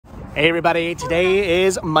Hey everybody, today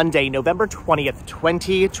is Monday, November 20th,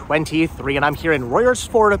 2023, and I'm here in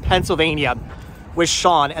Royersford, Pennsylvania with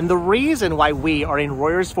Shawn. And the reason why we are in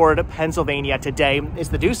Royersford, Pennsylvania today is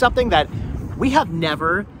to do something that we have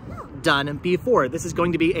never done before. This is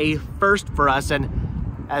going to be a first for us,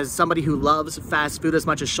 and as somebody who loves fast food as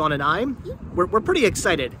much as Shawn and I, we're pretty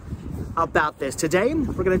excited about this. Today,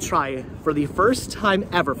 we're gonna try, for the first time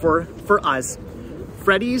ever for us,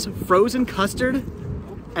 Freddy's frozen custard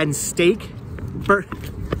and that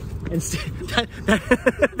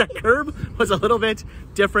curb was a little bit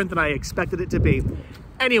different than I expected it to be.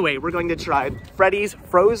 Anyway, we're going to try Freddy's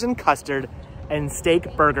frozen custard and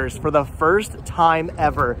steak burgers for the first time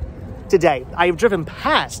ever today. I've driven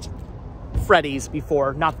past Freddy's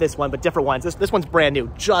before, not this one, but different ones. This one's brand new,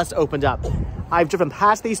 just opened up. I've driven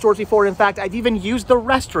past these stores before. In fact, I've even used the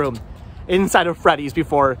restroom inside of Freddy's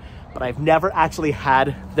before, but I've never actually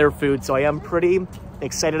had their food, so I am pretty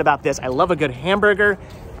excited about this. I love a good hamburger.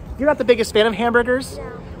 You're not the biggest fan of hamburgers,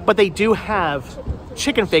 but they do have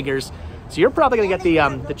chicken fingers. So you're probably gonna get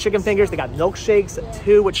the chicken fingers. They got milkshakes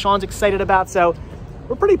too, which Shawn's excited about. So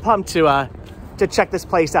we're pretty pumped to check this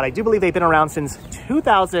place out. I do believe they've been around since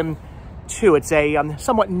 2002. It's a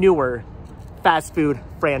somewhat newer fast food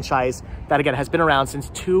franchise that again has been around since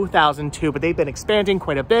 2002, but they've been expanding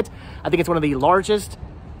quite a bit. I think it's one of the largest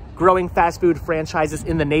growing fast food franchises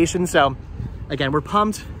in the nation. So again, we're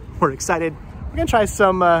pumped, we're excited. We're gonna try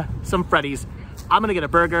some Freddy's. I'm gonna get a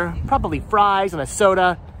burger, probably fries and a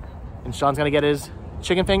soda, and Shawn's gonna get his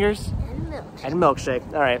chicken fingers and milkshake.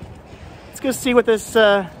 All right, let's go see what this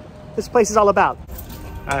place is all about.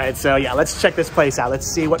 All right, so yeah, let's check this place out. Let's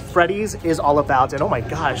see what Freddy's is all about. And oh my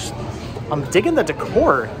gosh, I'm digging the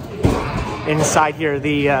decor inside here.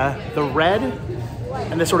 The red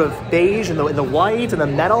and the sort of beige and the white and the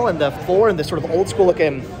metal and the floor and the sort of old school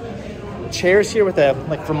looking chairs here with the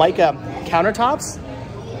like Formica countertops.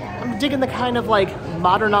 I'm digging the kind of like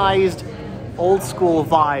modernized old school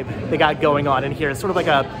vibe they got going on in here. It's sort of like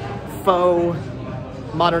a faux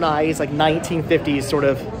modernized like 1950s sort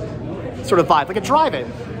of vibe, like a drive-in.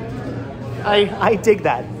 I dig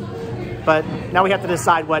that. But now we have to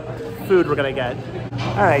decide what food we're gonna get.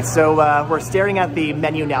 All right, so we're staring at the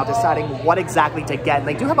menu now, deciding what exactly to get. And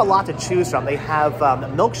they do have a lot to choose from. They have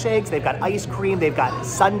milkshakes, they've got ice cream, they've got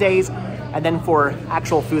sundaes, and then for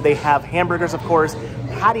actual food, they have hamburgers, of course,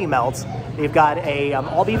 patty melts. They've got a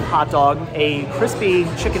all-beef hot dog, a crispy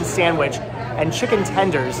chicken sandwich, and chicken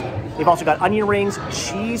tenders. They've also got onion rings,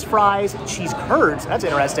 cheese fries, cheese curds, that's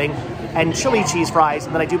interesting, and chili cheese fries,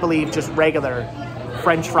 and then I do believe just regular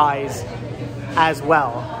French fries as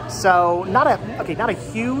well. So not a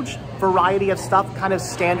huge variety of stuff, kind of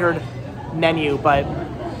standard menu, but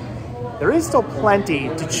there is still plenty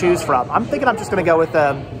to choose from. I'm thinking I'm just gonna go with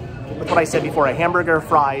what I said before, a hamburger,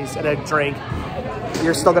 fries, and a drink.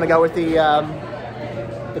 You're still gonna go with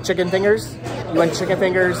the chicken fingers? You want chicken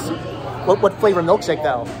fingers? What flavor milkshake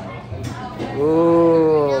though?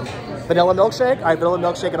 Ooh, vanilla milkshake? All right, vanilla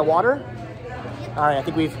milkshake and a water. All right, I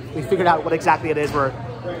think we've figured out what exactly it is we're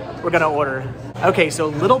gonna order. Okay, so a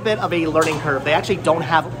little bit of a learning curve. They actually don't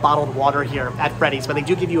have bottled water here at Freddy's, but they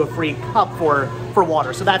do give you a free cup for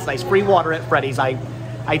water, so that's nice. Free water at Freddy's, I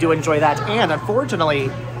do enjoy that. And unfortunately,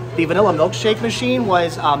 the vanilla milkshake machine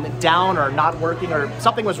was down or not working, or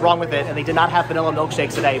something was wrong with it, and they did not have vanilla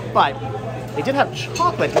milkshakes today, but they did have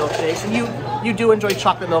chocolate milkshakes, and you do enjoy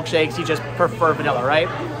chocolate milkshakes, you just prefer vanilla, right?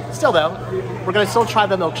 Still though, we're gonna still try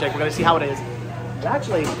the milkshake. We're gonna see how it is. It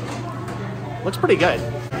actually looks pretty good.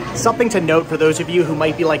 Something to note for those of you who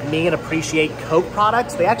might be like me and appreciate Coke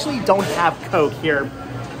products, they actually don't have Coke here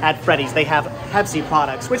at Freddy's. They have Pepsi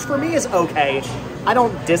products, which for me is okay. I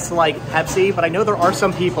don't dislike Pepsi, but I know there are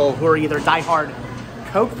some people who are either diehard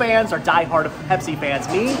Coke fans or diehard Pepsi fans.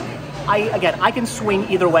 Me, I can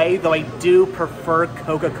swing either way, though I do prefer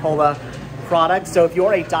Coca-Cola products. So if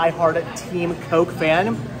you're a diehard Team Coke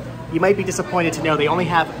fan, you might be disappointed to know they only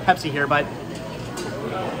have Pepsi here, but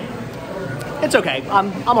it's okay.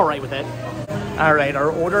 I'm all right with it. All right,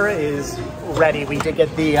 our order is ready. We did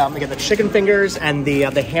get the chicken fingers and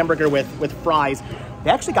the hamburger with fries.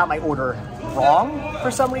 They actually got my order wrong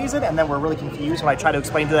for some reason, and then we're really confused when I try to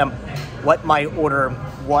explain to them what my order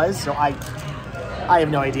was. So I have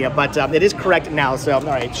no idea, but it is correct now. So all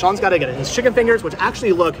right, Shawn's got to get it. His chicken fingers, which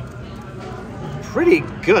actually look pretty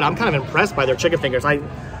good. I'm kind of impressed by their chicken fingers. I'm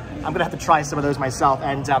gonna have to try some of those myself.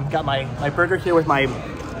 And got my burger here with my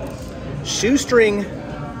shoestring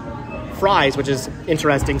fries, which is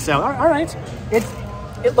interesting. So all right,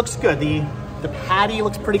 it looks good. The patty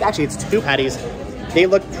looks pretty. Actually, it's two patties. They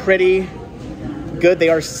look pretty good. They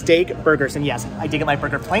are steak burgers. And yes, I did get my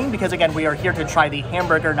burger plain because again, we are here to try the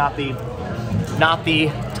hamburger, not the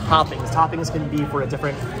toppings. Toppings can be for a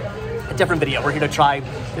different video. We're here to try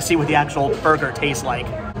to see what the actual burger tastes like.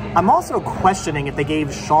 I'm also questioning if they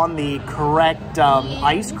gave Shawn the correct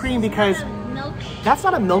ice cream because that's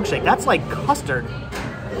not a milkshake. That's like custard.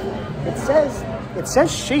 It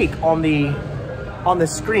says shake on the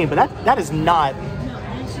screen, but that is not.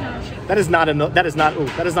 That is not a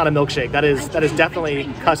milkshake. That is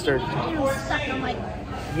definitely custard.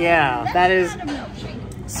 Yeah, that is.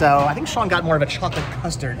 So I think Shawn got more of a chocolate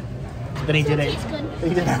custard than he did an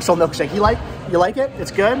actual milkshake. You like it?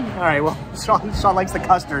 It's good. All right. Well, Shawn likes the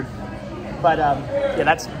custard, but yeah,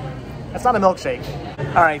 that's not a milkshake.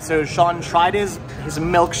 All right. So Shawn tried his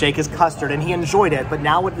milkshake, his custard, and he enjoyed it. But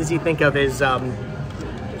now, what does he think of his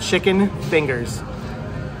chicken fingers?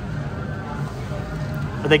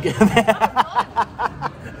 Are they good? All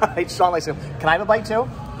right. Shawn likes them. Can I have a bite too?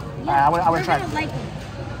 Yeah, I want to try. Like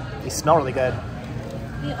them. They smell really good.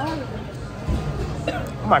 They are really good.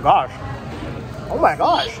 Oh my gosh. Oh my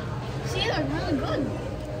gosh. See, they're really good.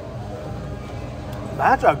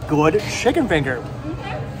 That's a good chicken finger.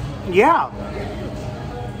 Mm-hmm. Yeah.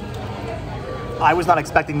 I was not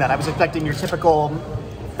expecting that. I was expecting your typical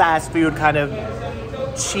fast food kind of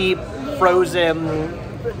cheap, frozen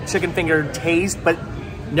chicken finger taste, but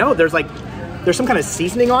no, there's some kind of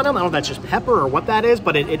seasoning on them. I don't know if that's just pepper or what that is,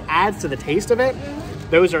 but it adds to the taste of it.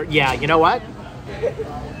 Those are, yeah, you know what?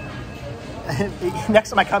 Next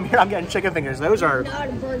time I come here, I'm getting chicken fingers. Those are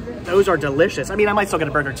delicious. I mean, I might still get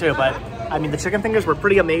a burger too, but I mean, the chicken fingers were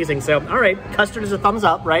pretty amazing. So, all right, custard is a thumbs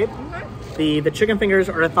up, right? Mm-hmm. The chicken fingers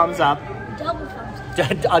are a thumbs up. Double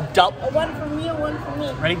thumbs up. One for me and one for me.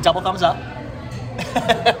 Ready? Double thumbs up. All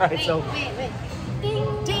right, so. Wait.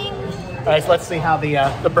 Ding, ding. All right, so let's see how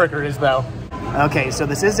the burger is though. Okay, so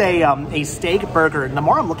this is a steak burger. And the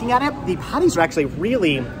more I'm looking at it, the patties are actually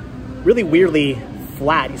really, really weirdly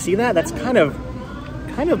flat. You see that? That's kind of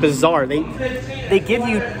bizarre. They give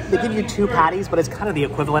you two patties, but it's kind of the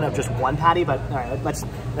equivalent of just one patty. But all right, let's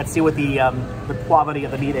see what the quality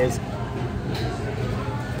of the meat is.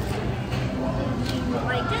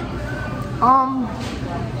 Like it?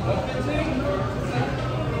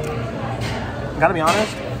 Gotta be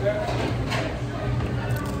honest.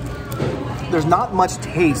 There's not much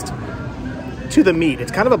taste to the meat.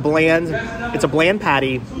 It's kind of a bland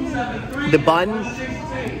patty. The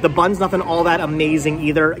bun's nothing all that amazing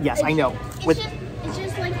either. Yes, I know. It's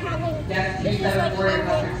just like having meat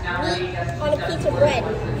on a piece of bread.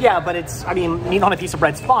 Yeah, but I mean, meat on a piece of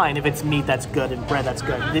bread's fine if it's meat that's good and bread that's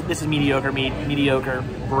good. This is mediocre meat, mediocre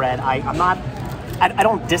bread. I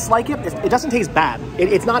don't dislike it. It doesn't taste bad.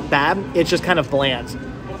 It's not bad. It's just kind of bland.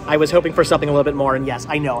 I was hoping for something a little bit more, and yes,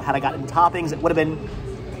 I know, had I gotten toppings, it would have been,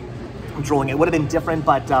 I'm drooling, it would have been different,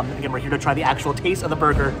 but again, we're here to try the actual taste of the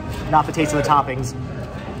burger, not the taste of the toppings.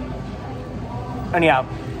 And yeah,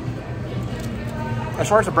 as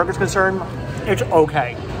far as the burger's concerned, it's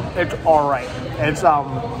okay. It's all right. It's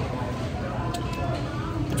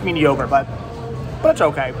mediocre, but it's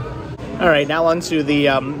okay. All right, now on to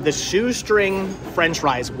the shoestring French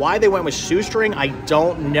fries. Why they went with shoestring, I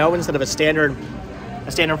don't know, instead of a standard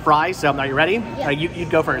fry. So, are you ready? Yeah. All right, you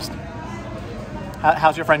go first.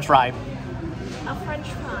 How's your French fry? A French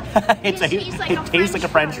fry. It tastes like a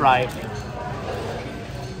French fry.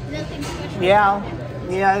 Nothing special. Yeah,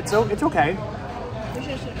 it's okay. It's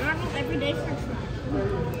just a normal everyday French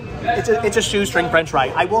fry. It's a shoestring French fry.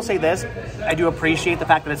 I will say this: I do appreciate the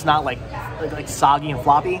fact that it's not like soggy and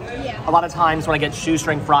floppy. Yeah. A lot of times when I get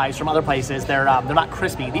shoestring fries from other places, they're not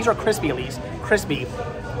crispy. These are crispy, at least crispy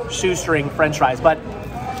shoestring French fries. But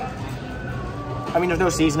I mean, there's no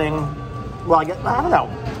seasoning. Well, I don't know.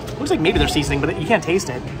 Looks like maybe there's seasoning, but you can't taste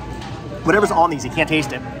it. Whatever's on these, you can't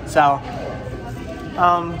taste it. So,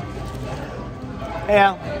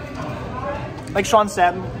 yeah. Like Shawn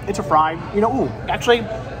said, it's a fry. You know, ooh, actually,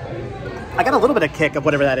 I got a little bit of kick of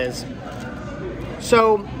whatever that is.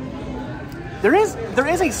 So, there is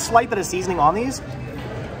a slight bit of seasoning on these,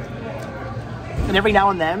 and every now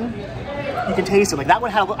and then, you can taste it. Like that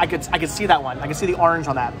one had I could see that one. I could see the orange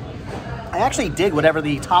on that. I actually dig whatever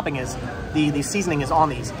the topping is, the seasoning is on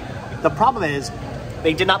these. The problem is,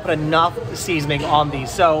 they did not put enough seasoning on these,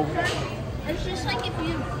 so it's just like if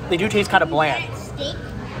they do taste kind of bland. Steak.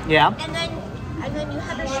 Yeah. And then you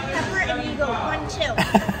have a pepper and you go 1, 2.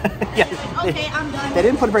 Yeah. Like, okay, I'm done. They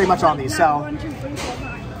didn't put very much on these, so 1, 2, 3, 4,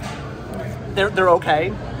 5. they're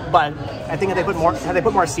okay. But I think if they put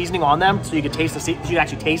more seasoning on them, so you could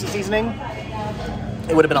actually taste the seasoning,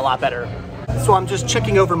 it would have been a lot better. So I'm just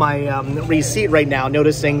checking over my receipt right now,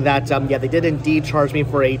 noticing that, yeah, they did indeed charge me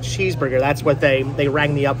for a cheeseburger. That's what they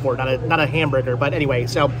rang me up for, not a hamburger. But anyway,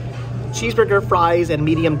 so cheeseburger, fries, and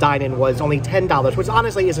medium dine-in was only $10, which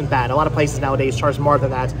honestly isn't bad. A lot of places nowadays charge more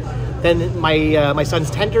than that. Then my son's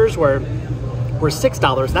tenders were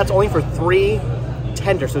 $6. That's only for 3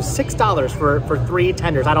 tenders. So $6 for 3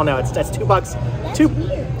 tenders. I don't know. That's $2. That's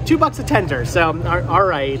weird. $2 a tender. So all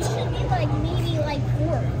right. It should be like maybe like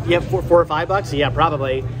 4. Yeah, $4 or $5. Yeah,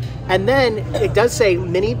 probably. And then it does say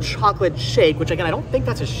mini chocolate shake, which again I don't think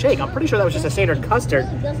that's a shake. I'm pretty sure that was just a standard custard,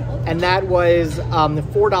 and that was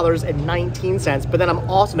 $4.19. But then I'm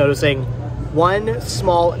also noticing 1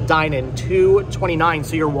 small dine-in, $2.29.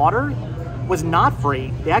 So your water was not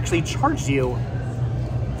free. They actually charged you.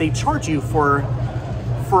 They charge you for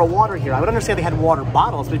a water here. I would understand they had water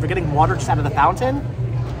bottles, but if you're getting water just out of the fountain,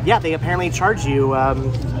 yeah, they apparently charge you.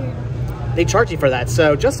 They charge you for that.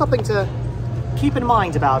 So just something to keep in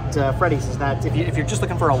mind about Freddy's is that if you're just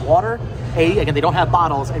looking for a water, A, again, they don't have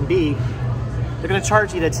bottles, and B, they're going to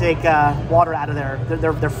charge you to take water out of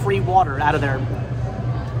their free water out of their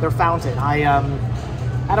fountain. I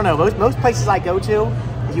don't know. Most places I go to,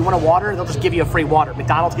 if you want a water, they'll just give you a free water.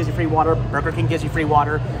 McDonald's gives you free water. Burger King gives you free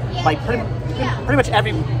water. Yeah, Like pretty much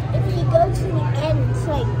every. If you go to the end, it's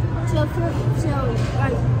like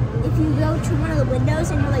if you go to one of the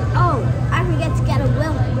windows and you're like, oh, I forget to get a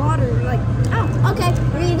well of water, you're like, oh, okay,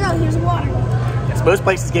 here you go, here's water. Yes, most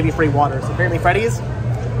places give you free water. So apparently Freddy's,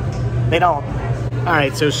 they don't. All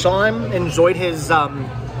right, so Shawn enjoyed his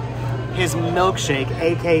milkshake,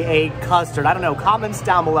 aka custard. I don't know. Comments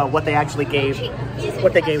down below what they actually gave,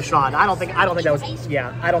 what they gave Shawn. I don't think that was.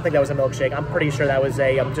 Yeah, I don't think that was a milkshake. I'm pretty sure that was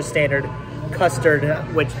a just standard custard,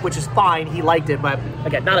 which is fine. He liked it, but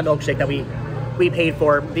again, not a milkshake that we paid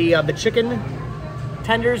for. The chicken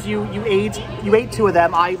tenders, you ate 2 of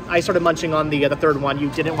them. I started munching on the third one. You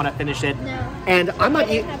didn't want to finish it, No. and I'm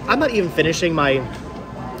not even finishing my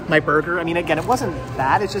burger. I mean, again, it wasn't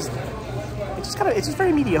bad. It's just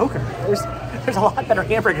very mediocre. There's a lot better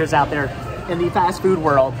hamburgers out there in the fast food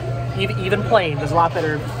world. Even plain, there's a lot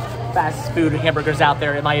better fast food hamburgers out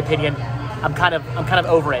there, in my opinion. I'm kind of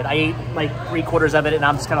over it. I ate like 3/4 of it, and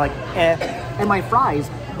I'm just kind of like, eh. And my fries,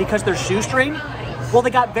 because they're shoestring, well, they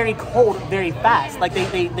got very cold very fast. Like they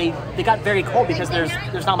got very cold because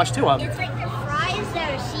there's not much to them. It's like the fries that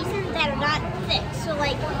are seasoned that are not thick. So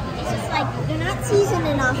like, it's just like, they're not seasoned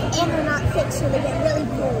enough and they're not thick, so they get really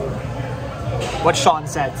cold. What Shawn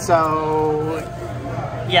said. So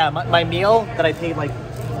yeah, my meal that I paid like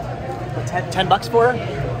 $10 for,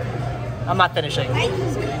 I'm not finishing.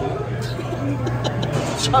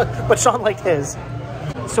 But Shawn liked his.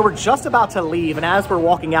 So we're just about to leave, and as we're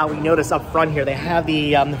walking out, we notice up front here they have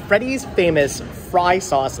the Freddy's famous fry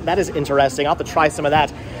sauce. That is interesting. I'll have to try some of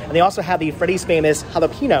that. And they also have the Freddy's famous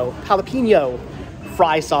jalapeno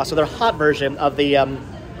fry sauce, so their hot version of the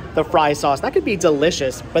fry sauce. That could be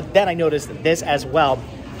delicious. But then I noticed this as well,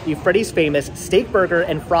 the Freddy's famous Steakburger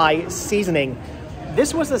and fry seasoning.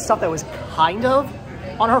 This was the stuff that was kind of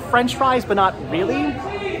on our French fries, but not really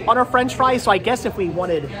on our French fries. So I guess if we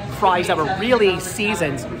wanted fries that were really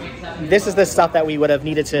seasoned, this is the stuff that we would have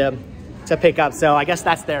needed to pick up. So I guess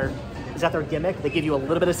is that their gimmick? They give you a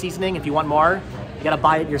little bit of seasoning. If you want more, you gotta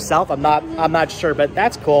buy it yourself. I'm not sure, but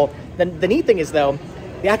that's cool. Then the neat thing is though,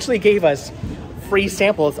 they actually gave us free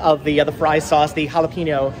samples of the fry sauce, the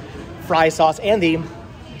jalapeno fry sauce, and the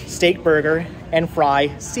steak burger and fry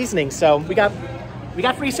seasoning. So we got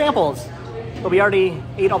free samples, but we already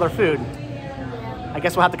ate all their food. I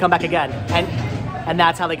guess we'll have to come back again, and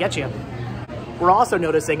that's how they get you. We're also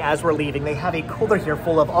noticing as we're leaving, they have a cooler here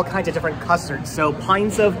full of all kinds of different custards. So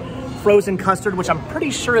pints of frozen custard, which I'm pretty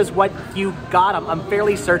sure is what you got. I'm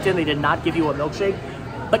fairly certain they did not give you a milkshake,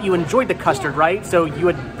 but you enjoyed the custard, right? So you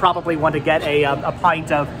would probably want to get a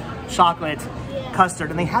pint of chocolate custard.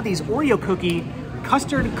 And they have these Oreo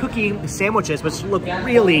custard cookie sandwiches, which look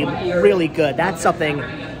really, really good. That's something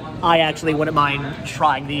I actually wouldn't mind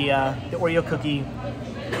trying, the Oreo cookie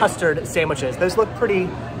custard sandwiches. Those look pretty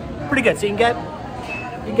good. So you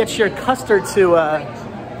can get your custard to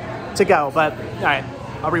go. But all right,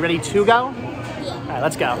 are we ready to go? Yeah. All right,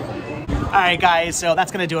 let's go. All right, guys. So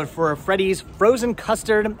that's gonna do it for Freddy's frozen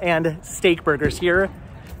custard and steak burgers here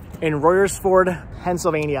in Royersford,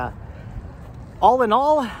 Pennsylvania. All in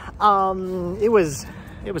all, it was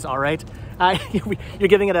all right. You're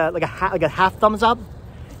giving it a half thumbs up.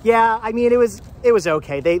 Yeah, I mean, it was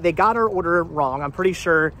okay. They got our order wrong. I'm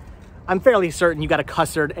fairly certain you got a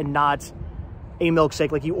custard and not a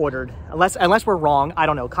milkshake like you ordered. Unless we're wrong, I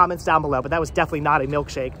don't know. Comments down below, but that was definitely not a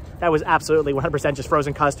milkshake. That was absolutely 100% just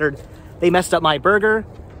frozen custard. They messed up my burger.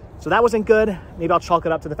 So that wasn't good. Maybe I'll chalk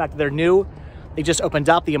it up to the fact that they're new. They just opened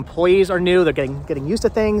up. The employees are new. They're getting used to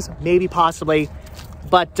things, maybe, possibly.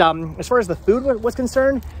 But as far as the food was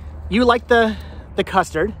concerned, you liked the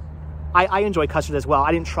custard. I enjoy custard as well.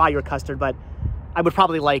 I didn't try your custard, but I would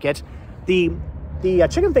probably like it. The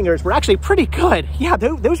chicken fingers were actually pretty good. Yeah,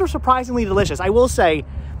 those were surprisingly delicious. I will say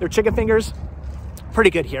their chicken fingers,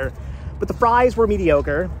 pretty good here. But the fries were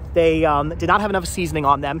mediocre. They did not have enough seasoning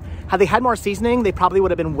on them. Had they had more seasoning, they probably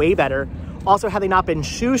would have been way better. Also, had they not been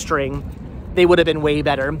shoestring, they would have been way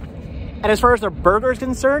better. And as far as their burger is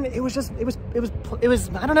concerned, it was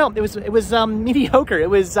I don't know, it was mediocre. It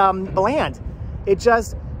was bland. It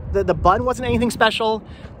just, the bun wasn't anything special.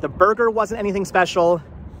 The burger wasn't anything special.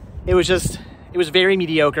 It was very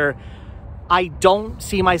mediocre. I don't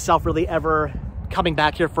see myself really ever coming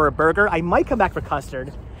back here for a burger. I might come back for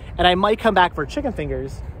custard, and I might come back for chicken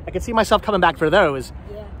fingers. I could see myself coming back for those.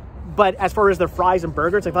 Yeah. But as far as the fries and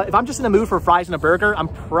burgers, if I'm just in the mood for fries and a burger, I'm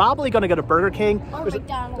probably going to go to Burger King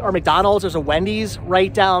or McDonald's. There's a Wendy's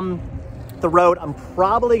right down the road. I'm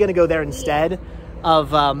probably going to go there instead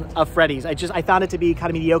of Freddy's. I found it to be kind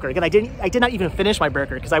of mediocre. Again, I did not even finish my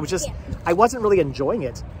burger because I wasn't really enjoying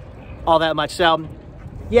it all that much. So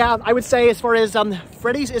yeah, I would say as far as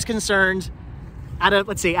Freddy's is concerned, out of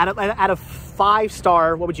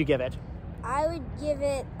 5-star, what would you give it? I would give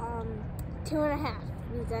it 2.5.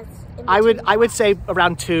 I would say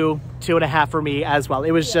around 2.5 for me as well.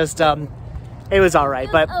 It was just it was all right,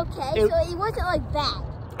 but okay. So it wasn't like bad.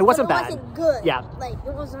 It wasn't bad. It wasn't good. Yeah, like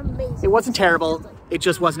it wasn't amazing. It wasn't terrible. It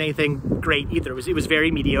just wasn't anything great either. It was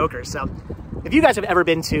very mediocre. So if you guys have ever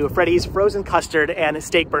been to Freddy's frozen custard and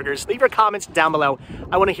Steakburgers, leave your comments down below.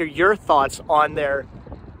 I want to hear your thoughts on their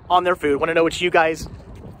food. I want to know what you guys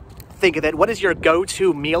think of it. What is your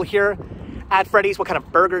go-to meal here at Freddy's? What kind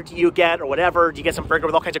of burger do you get or whatever? Do you get some burger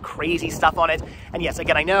with all kinds of crazy stuff on it? And yes,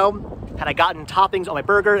 again, I know had I gotten toppings on my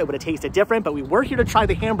burger, it would have tasted different, but we were here to try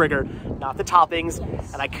the hamburger, not the toppings.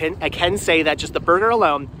 Yes. And I can say that just the burger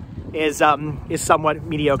alone is somewhat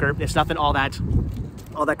mediocre. It's nothing all that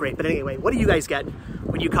great. But anyway, what do you guys get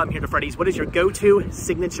when you come here to Freddy's? What is your go-to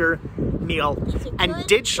signature meal? And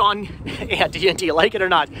did Shawn, yeah, do you like it or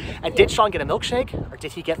not? And did Shawn get a milkshake or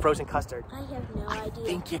did he get frozen custard? I have no idea. I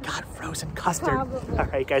think you got frozen custard. Probably. All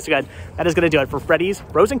right, guys, good. That is going to do it for Freddy's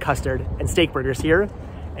frozen custard and Steakburgers here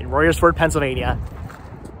in Royersford, Pennsylvania.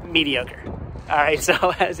 Mediocre. All right, so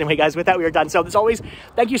anyway, guys, with that, we are done. So as always,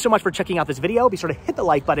 thank you so much for checking out this video. Be sure to hit the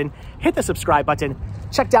like button, hit the subscribe button,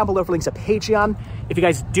 check down below for links to Patreon. If you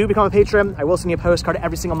guys do become a patron, I will send you a postcard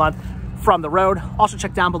every single month from the road. Also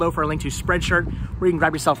check down below for a link to Spreadshirt, where you can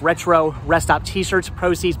grab yourself retro Rest Stop t-shirts,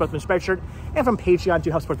 proceeds both from Spreadshirt and from Patreon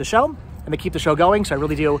to help support the show and to keep the show going. So I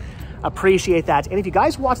really do appreciate that. And if you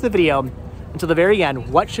guys watch the video until the very end,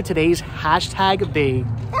 what should today's hashtag be?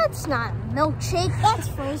 That's not milkshake, that's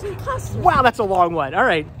frozen custard. Wow, that's a long one. All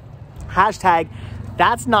right. Hashtag,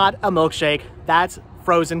 that's not a milkshake, that's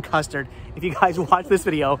frozen custard. If you guys watch this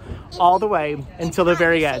video all the way until the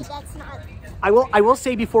very end. I will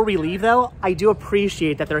say before we leave though, I do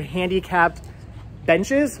appreciate that their handicapped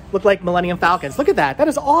benches look like Millennium Falcons. Look at that. That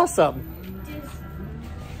is awesome.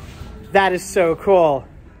 That is so cool. All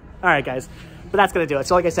right, guys. But that's going to do it.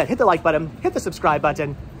 So like I said, hit the like button, hit the subscribe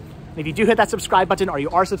button. And if you do hit that subscribe button or you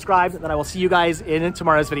are subscribed, then I will see you guys in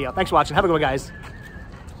tomorrow's video. Thanks for watching. Have a good one, guys.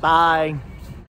 Bye.